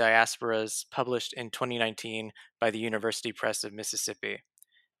African diasporas, published in 2019 by the University Press of Mississippi.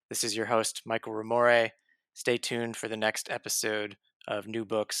 This is your host, Michael Ramore. Stay tuned for the next episode of New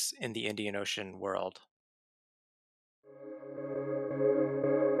Books in the Indian Ocean World.